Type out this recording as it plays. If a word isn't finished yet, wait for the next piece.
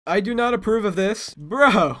I do not approve of this.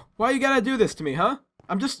 Bro, why you gotta do this to me, huh?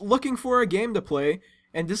 I'm just looking for a game to play,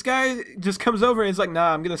 and this guy just comes over and is like,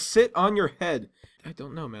 nah, I'm gonna sit on your head. I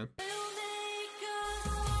don't know, man.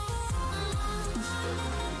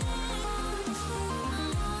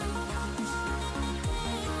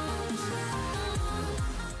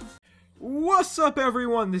 What's up,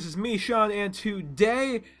 everyone? This is me, Sean, and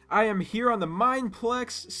today I am here on the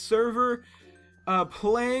Mineplex server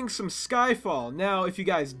playing some Skyfall. Now, if you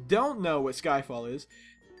guys don't know what Skyfall is,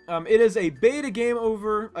 it is a beta game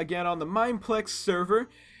over, again, on the Mineplex server,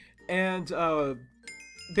 and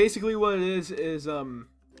basically what it is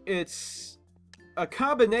it's a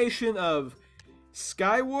combination of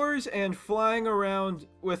Skywars and flying around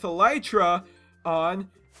with Elytra on,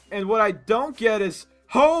 and what I don't get is,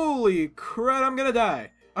 holy crap, I'm gonna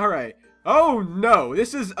die. Alright. Oh no,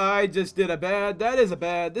 I just did a bad, that is a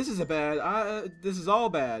bad, this is a bad, this is all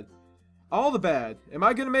bad. All the bad. Am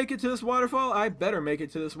I gonna make it to this waterfall? I better make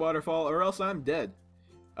it to this waterfall or else I'm dead.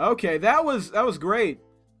 Okay, that was great.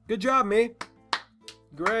 Good job, me.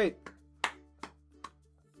 Great.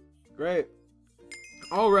 Great.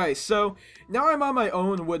 Alright, so now I'm on my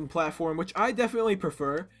own wooden platform, which I definitely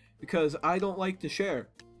prefer because I don't like to share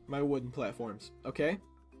my wooden platforms, okay?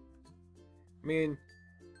 I mean,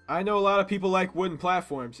 I know a lot of people like wooden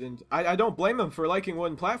platforms, and I don't blame them for liking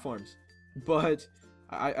wooden platforms, but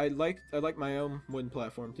I like my own wooden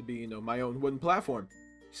platform to be, you know, my own wooden platform.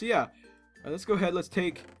 So yeah, let's go ahead, let's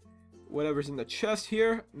take whatever's in the chest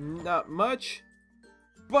here. Not much,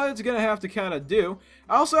 but it's gonna have to kind of do.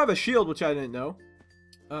 I also have a shield, which I didn't know.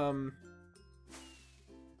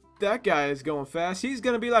 That guy is going fast. He's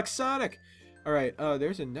gonna be like Sonic. Alright,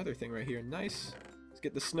 there's another thing right here. Nice. Let's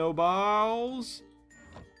get the snowballs.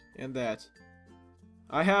 And that.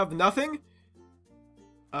 I have nothing.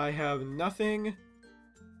 I have nothing.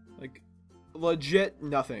 Like, legit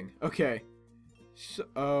nothing. Okay. So,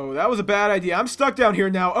 oh, that was a bad idea. I'm stuck down here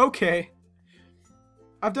now. Okay.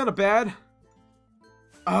 I've done a bad.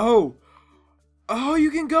 Oh. Oh,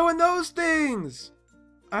 you can go in those things.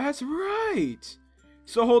 That's right.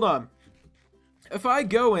 So, hold on. If I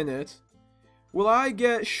go in it, will I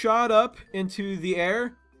get shot up into the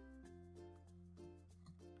air?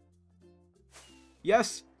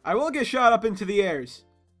 Yes, I will get shot up into the airs.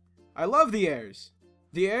 I love the airs.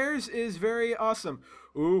 The airs is very awesome.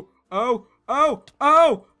 Ooh, oh, oh,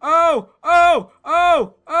 oh, oh, oh,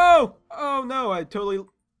 oh, oh, oh, no, I totally...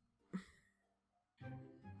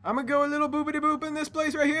 I'm gonna go a little boopity boop in this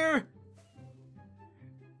place right here.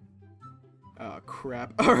 Oh,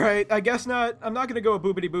 crap. Alright, I guess not. I'm not gonna go a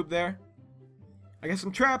boopity boop there. I guess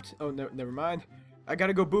I'm trapped. Oh, no, never mind. I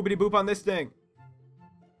gotta go boopity boop on this thing.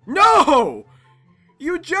 No!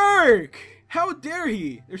 You jerk! How dare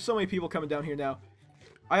he? There's so many people coming down here now.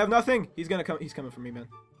 I have nothing. He's gonna come. He's coming for me, man.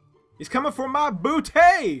 He's coming for my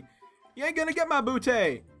booty! You ain't gonna get my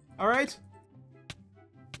booty. Alright?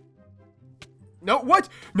 No, what?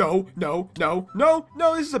 No, no, no, no,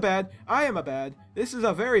 no, this is a bad. I am a bad. This is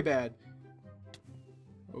a very bad.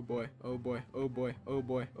 Oh boy, oh boy, oh boy, oh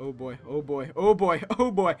boy, oh boy, oh boy, oh boy, oh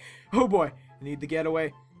boy, oh boy. I need to get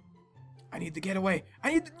away. I need to get away.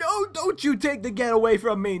 I need to, no, don't you take the get away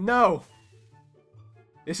from me. No.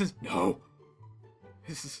 This is, no.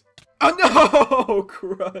 This is, oh no,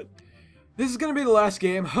 crud. This is going to be the last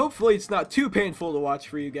game. Hopefully it's not too painful to watch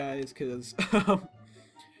for you guys, because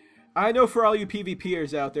I know for all you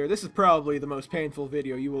PvPers out there, this is probably the most painful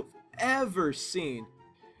video you will ever seen.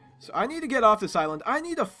 So I need to get off this island. I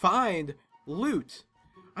need to find loot.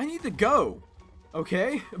 I need to go.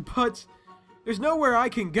 Okay? But there's nowhere I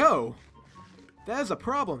can go. That is a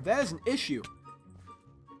problem. That is an issue.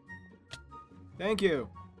 Thank you.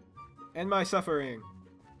 End my suffering.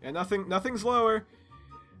 And nothing's lower.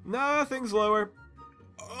 Nothing's lower.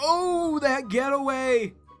 Oh, that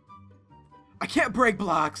getaway. I can't break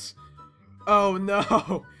blocks. Oh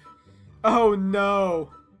no. Oh no.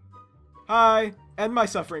 Hi. End my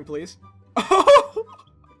suffering, please. Oh!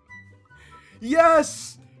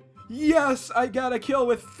 Yes! Yes! I got a kill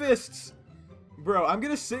with fists! Bro, I'm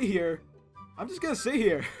gonna sit here. I'm just gonna sit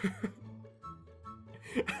here.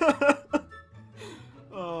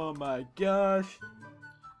 Oh my gosh.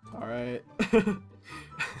 Alright.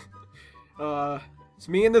 It's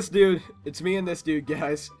me and this dude. It's me and this dude,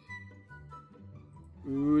 guys.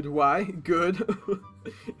 Good. Why? Good.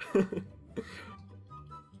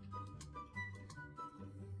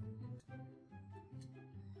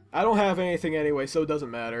 I don't have anything anyway, so it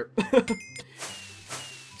doesn't matter.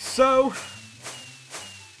 So,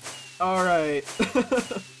 alright.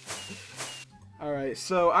 Alright,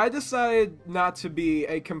 so I decided not to be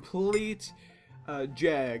a complete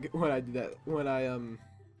jag when I did that, when I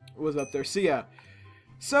was up there. So yeah.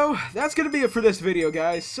 So that's going to be it for this video,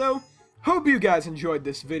 guys. So hope you guys enjoyed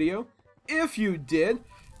this video. If you did,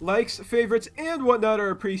 likes, favorites, and whatnot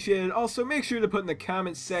are appreciated. Also, make sure to put in the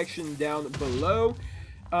comment section down below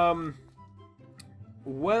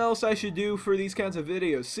what else I should do for these kinds of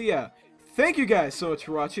videos. So yeah, thank you guys so much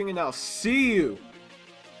for watching, and I'll see you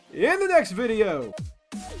in the next video.